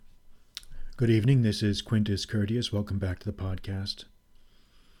Good evening. This is Quintus Curtius. Welcome back to the podcast.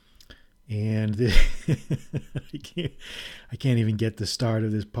 And I can't even get the start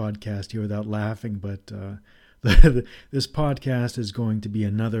of this podcast here without laughing. But this podcast is going to be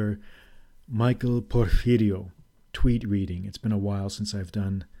another Michael Porfirio tweet reading. It's been a while since I've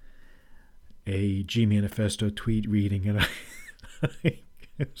done a G Manifesto tweet reading, and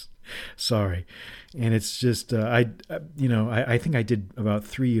sorry. And it's just I think I did about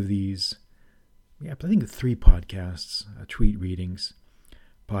 3 of these. Yeah, I think 3 podcasts, tweet readings,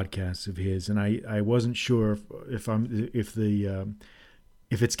 podcasts of his, and I wasn't sure if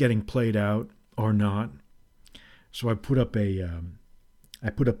it's getting played out or not. So I put up a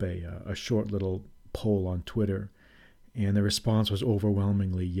short little poll on Twitter, and the response was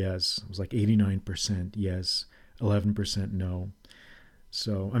overwhelmingly yes. It was like 89% yes, 11% no.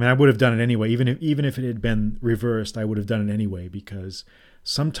 So I mean, I would have done it anyway, even if it had been reversed. I would have done it anyway, because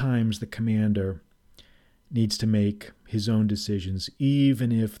sometimes the commander needs to make his own decisions, even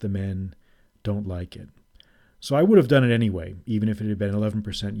if the men don't like it. So I would have done it anyway, even if it had been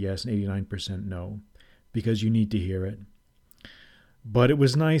 11% yes and 89% no, because you need to hear it. But it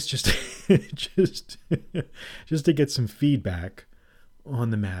was nice just to get some feedback on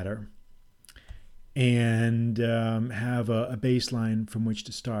the matter and have a baseline from which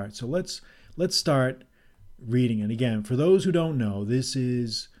to start. So let's start reading. And again, for those who don't know, this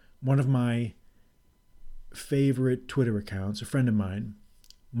is one of my favorite Twitter accounts, a friend of mine,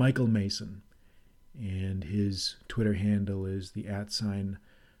 Michael Mason, and his Twitter handle is the @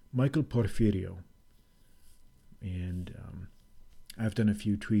 Michael Porfirio. And I've done a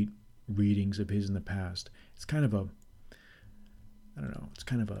few tweet readings of his in the past. It's kind of I don't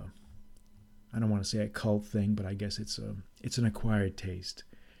want to say a cult thing, but I guess it's an acquired taste.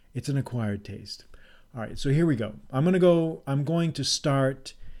 It's an acquired taste. All right, so here we go. I'm going to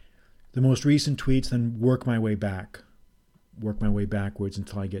start the most recent tweets, then work my way backwards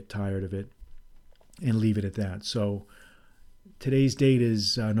until I get tired of it and leave it at that. So today's date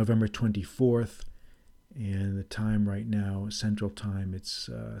is November 24th, and the time right now, Central Time, it's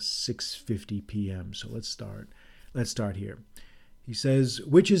 6:50 p.m. So let's start here. He says,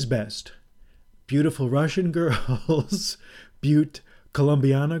 which is best? Beautiful Russian girls, beaut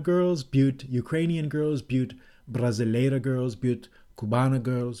Colombiana girls, beaut Ukrainian girls, beaut Brasileira girls, beaut Cubana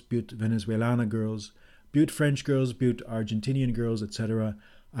girls, beaut Venezuelana girls, beaut French girls, beaut Argentinian girls, etc.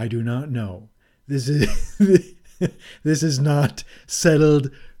 I do not know. This is not settled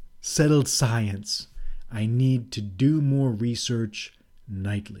science. I need to do more research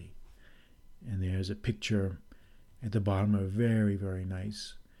nightly. And there's a picture at the bottom of a very, very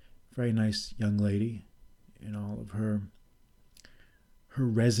nice young lady in all of her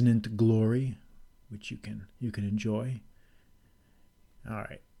resonant glory, which you can enjoy. All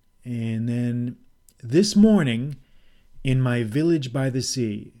right. And then this morning in my village by the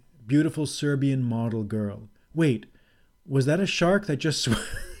sea, beautiful Serbian model girl. Wait, was that a shark that just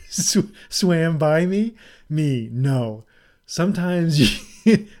swam by me? No. Sometimes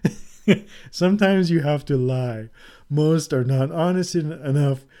you have to lie. Most are not honest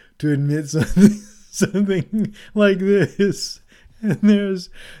enough to admit something like this. And there's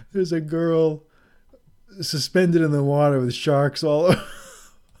a girl suspended in the water with sharks all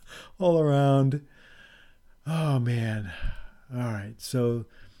around. Oh man. All right. So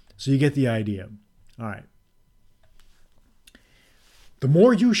you get the idea. All right. The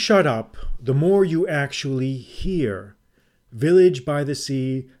more you shut up, the more you actually hear. Village by the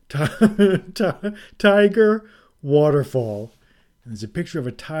sea, tiger, waterfall. And there's a picture of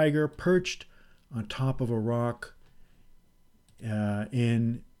a tiger perched on top of a rock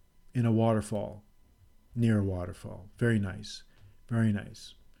in a waterfall. Near a waterfall. Very nice. Very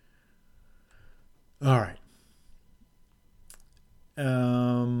nice. All right.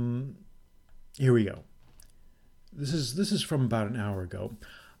 Here we go. This is from about an hour ago.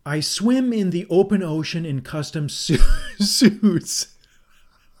 I swim in the open ocean in custom suits.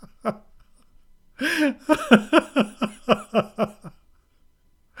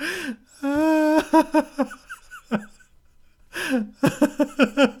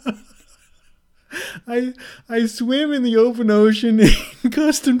 I swim in the open ocean in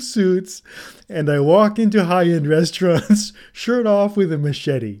custom suits, and I walk into high-end restaurants, shirt off with a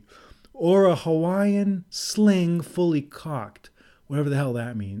machete, or a Hawaiian sling fully cocked, whatever the hell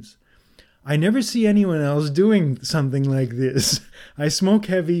that means. I never see anyone else doing something like this. I smoke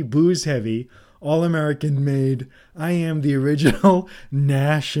heavy, booze heavy, all American made. I am the original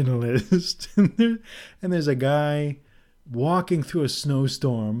nationalist. And there's a guy walking through a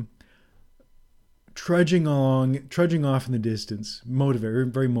snowstorm, trudging off in the distance.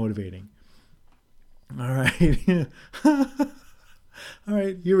 Very motivating. All right. All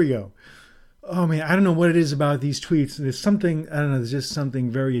right, here we go. Oh man, I don't know what it is about these tweets. There's something, I don't know, there's just something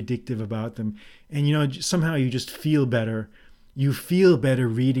very addictive about them. And somehow you just feel better. You feel better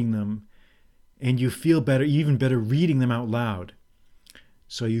reading them. And you feel better, even better reading them out loud.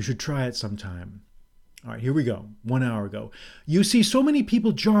 So you should try it sometime. All right, here we go. 1 hour ago. You see so many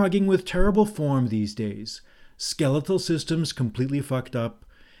people jogging with terrible form these days. Skeletal systems completely fucked up.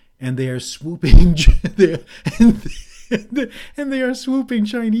 And they are swooping, and they are swooping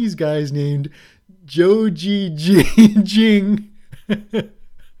Chinese guys named Zhou Jing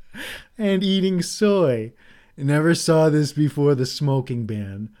and eating soy. Never saw this before the smoking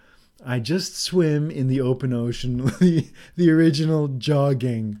ban. I just swim in the open ocean, the original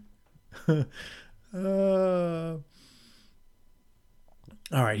jogging. All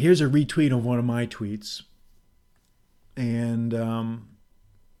right, here's a retweet of one of my tweets. And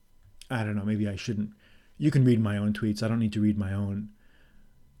I don't know, maybe I shouldn't. You can read my own tweets. I don't need to read my own.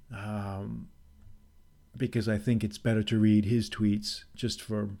 Because I think it's better to read his tweets just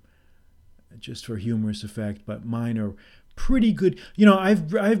for humorous effect. But mine are pretty good.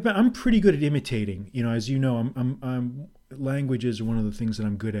 I'm pretty good at imitating. As you know, I'm languages are one of the things that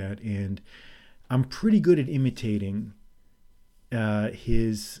I'm good at, and I'm pretty good at imitating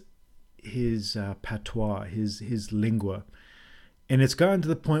his patois, his lingua. And it's gotten to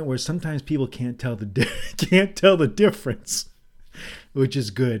the point where sometimes people can't tell the difference, which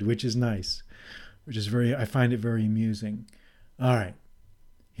is good, which is nice, I find it very amusing. All right,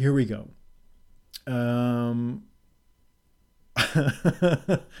 here we go.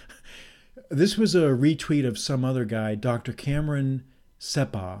 This was a retweet of some other guy, Dr. Cameron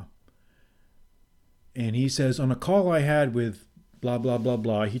Sepa, and he says, on a call I had with blah, blah, blah,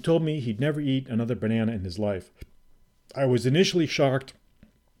 blah, he told me he'd never eat another banana in his life. I was initially shocked,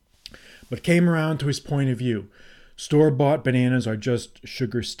 but came around to his point of view. Store-bought bananas are just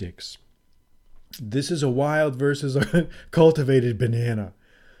sugar sticks. This is a wild versus a cultivated banana.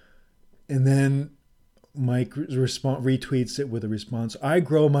 And then Mike retweets it with a response. I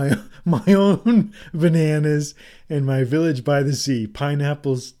grow my own bananas in my village by the sea.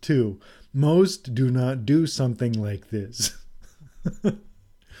 Pineapples too. Most do not do something like this.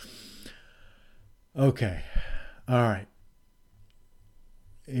 Okay. All right.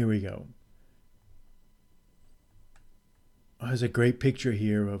 Here we go. There's a great picture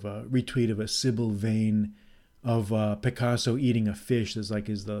here of a retweet of a Sybil Vane of Picasso eating a fish. There's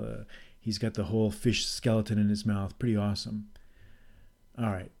he's got the whole fish skeleton in his mouth. Pretty awesome.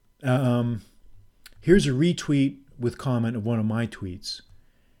 All right. Here's a retweet with comment of one of my tweets.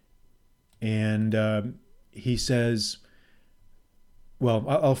 And he says, well,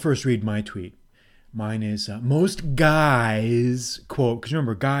 I'll first read my tweet. Mine is, most guys, quote, because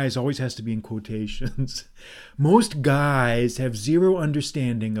remember, guys always has to be in quotations. Most guys have zero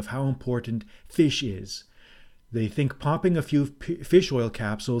understanding of how important fish is. They think popping a few fish oil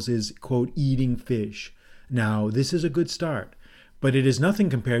capsules is, quote, eating fish. Now, this is a good start, but it is nothing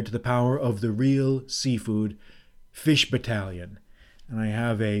compared to the power of the real seafood fish battalion. And I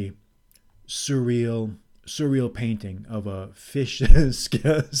have a surreal painting of a fish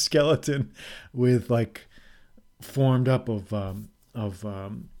skeleton with formed up of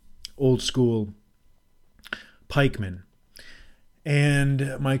old school pikemen.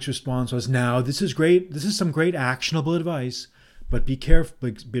 And Mike's response was, now this is great. This is some great actionable advice, but be careful,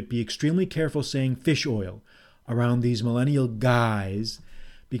 but be extremely careful saying fish oil around these millennial guys,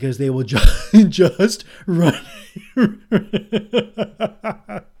 because they will just run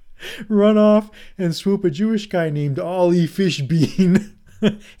off and swoop a Jewish guy named Ollie Fishbean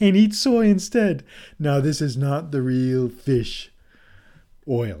and eat soy instead. Now, this is not the real fish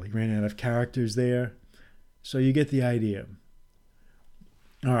oil. He ran out of characters there. So you get the idea.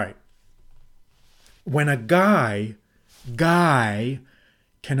 All right. When a guy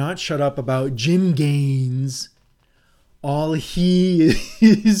cannot shut up about Jim Gaines, all he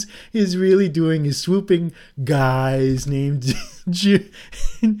is really doing is swooping guys named Jim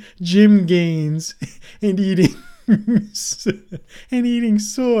Gaines and eating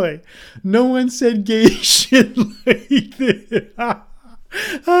soy. No one said gay shit like this.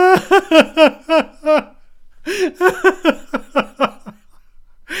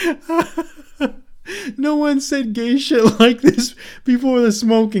 No one said gay shit like this before the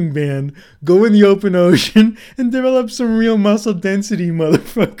smoking ban. Go in the open ocean and develop some real muscle density,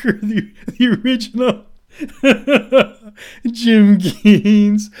 motherfucker. The original Jim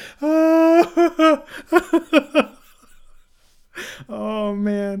Gaines. Oh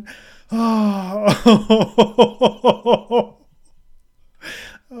man. Oh.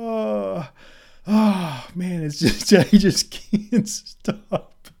 it's just, I just can't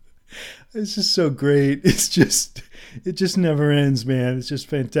stop. It's just so great. It just never ends, man. It's just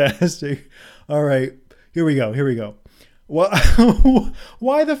fantastic. All right, here we go. Why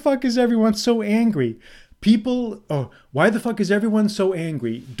the fuck is everyone so angry? Why the fuck is everyone so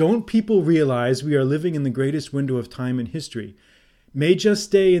angry? Don't people realize we are living in the greatest window of time in history? May just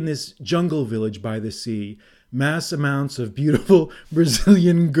stay in this jungle village by the sea. Mass amounts of beautiful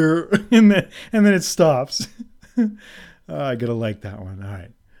Brazilian girl, and then it stops. I gotta like that one. All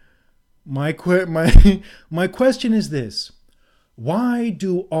right. My question is this: why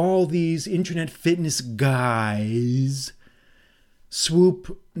do all these internet fitness guys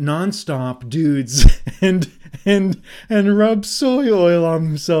swoop nonstop dudes and rub soy oil on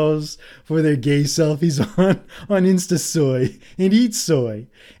themselves for their gay selfies on Insta soy and eat soy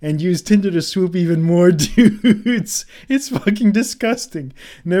and use Tinder to swoop even more dudes? It's fucking disgusting.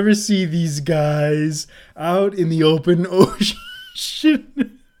 Never see these guys out in the open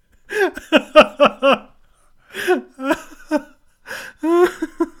ocean.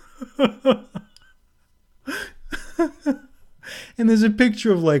 And there's a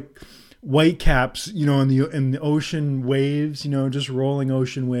picture of like white caps, in the ocean waves, just rolling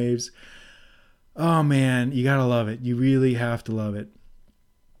ocean waves. Oh man, you gotta love it. You really have to love it.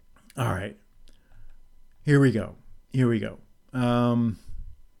 All right, here we go. Here we go.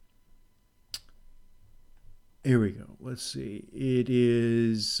 Let's see. It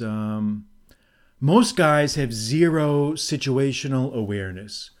is most guys have zero situational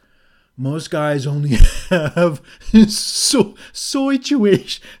awareness. Most guys only have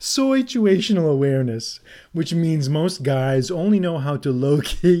situational awareness, which means most guys only know how to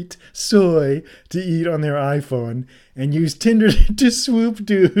locate soy to eat on their iPhone and use Tinder to swoop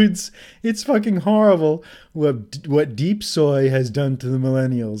dudes. It's fucking horrible what deep soy has done to the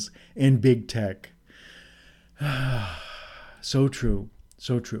millennials and big tech. So true.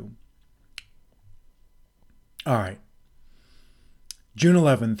 So true. All right. June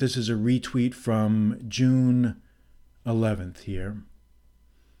 11th, this is a retweet from June 11th here.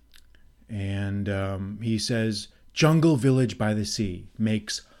 And he says, Jungle Village by the Sea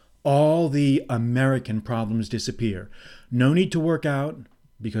makes all the American problems disappear. No need to work out,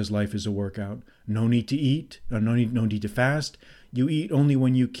 because life is a workout. No need to eat, or no need to fast. You eat only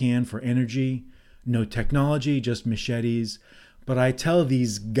when you can for energy. No technology, just machetes. But I tell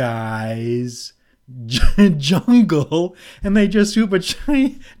these guys... jungle, and they just swoop a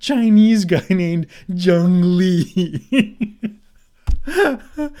Chinese guy named Zheng Li.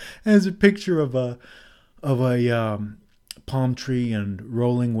 As a picture of a palm tree and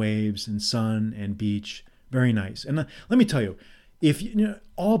rolling waves and sun and beach. Very nice. And let me tell you, if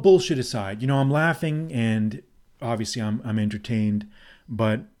all bullshit aside, I'm laughing and obviously I'm entertained,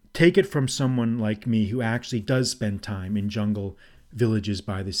 but take it from someone like me who actually does spend time in jungle villages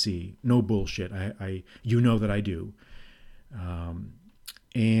by the sea. No bullshit. I that I do.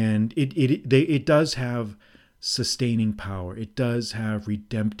 And it does have sustaining power. It does have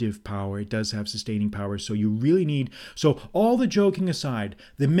redemptive power. It does have sustaining power. So you really need... So all the joking aside,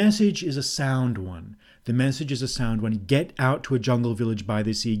 the message is a sound one. The message is a sound one. Get out to a jungle village by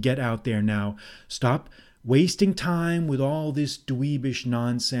the sea. Get out there now. Stop wasting time with all this dweebish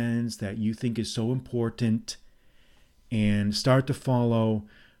nonsense that you think is so important, and start to follow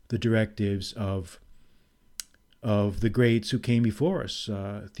the directives of the greats who came before us.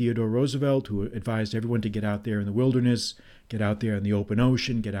 Theodore Roosevelt, who advised everyone to get out there in the wilderness, get out there in the open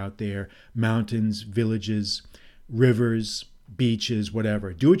ocean, get out there, mountains, villages, rivers, beaches,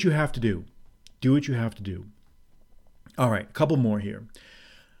 whatever. Do what you have to do. Do what you have to do. All right, a couple more here.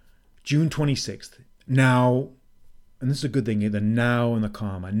 June 26th. Now, and this is a good thing, the now and the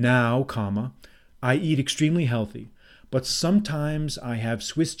comma. Now, comma, I eat extremely healthy. But sometimes I have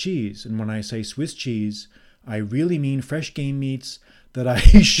Swiss cheese. And when I say Swiss cheese, I really mean fresh game meats that I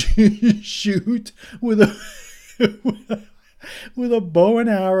shoot with a bow and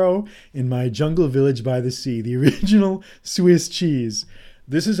arrow in my jungle village by the sea. The original Swiss cheese.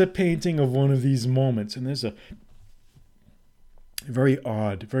 This is a painting of one of these moments. And there's a very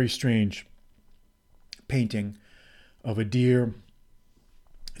odd, very strange painting of a deer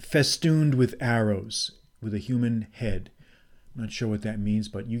festooned with arrows, with a human head. I'm not sure what that means,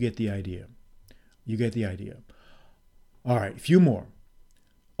 but you get the idea. You get the idea. All right, a few more.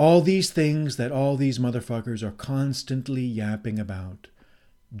 All these things that all these motherfuckers are constantly yapping about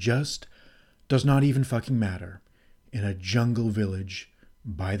just does not even fucking matter in a jungle village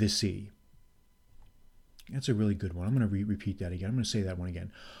by the sea. That's a really good one. I'm going to repeat that again. I'm going to say that one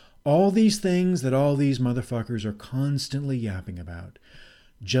again. All these things that all these motherfuckers are constantly yapping about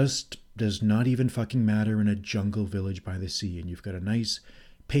just does not even fucking matter in a jungle village by the sea. And you've got a nice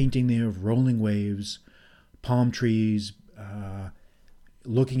painting there of rolling waves, palm trees,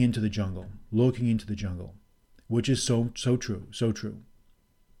 looking into the jungle, which is so true, so true.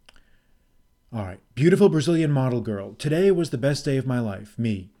 All right. Beautiful Brazilian model girl. Today was the best day of my life.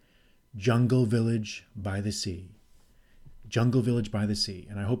 Me. Jungle village by the sea. Jungle village by the sea.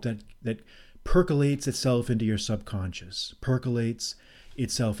 And I hope that percolates itself into your subconscious.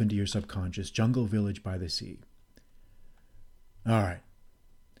 Jungle village by the sea. All right.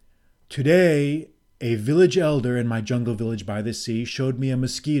 Today, a village elder in my jungle village by the sea showed me a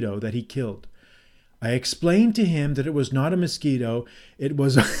mosquito that he killed. I explained to him that it was not a mosquito. It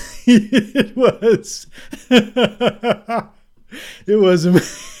was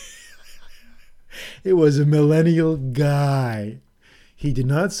it was a millennial guy. He did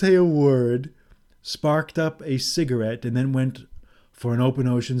not say a word, sparked up a cigarette, and then went for an open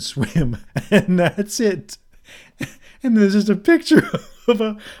ocean swim. And that's it. And there's just a picture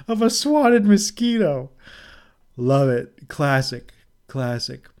of a swatted mosquito. Love it. Classic.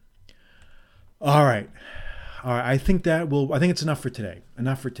 All right. I think it's enough for today.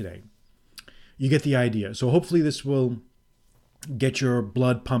 You get the idea. So hopefully this will get your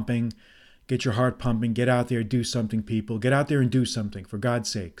blood pumping, get your heart pumping. Get out there, do something, people. Get out there and do something, for God's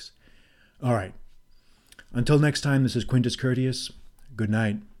sakes. All right. Until next time, this is Quintus Curtius. Good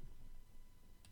night.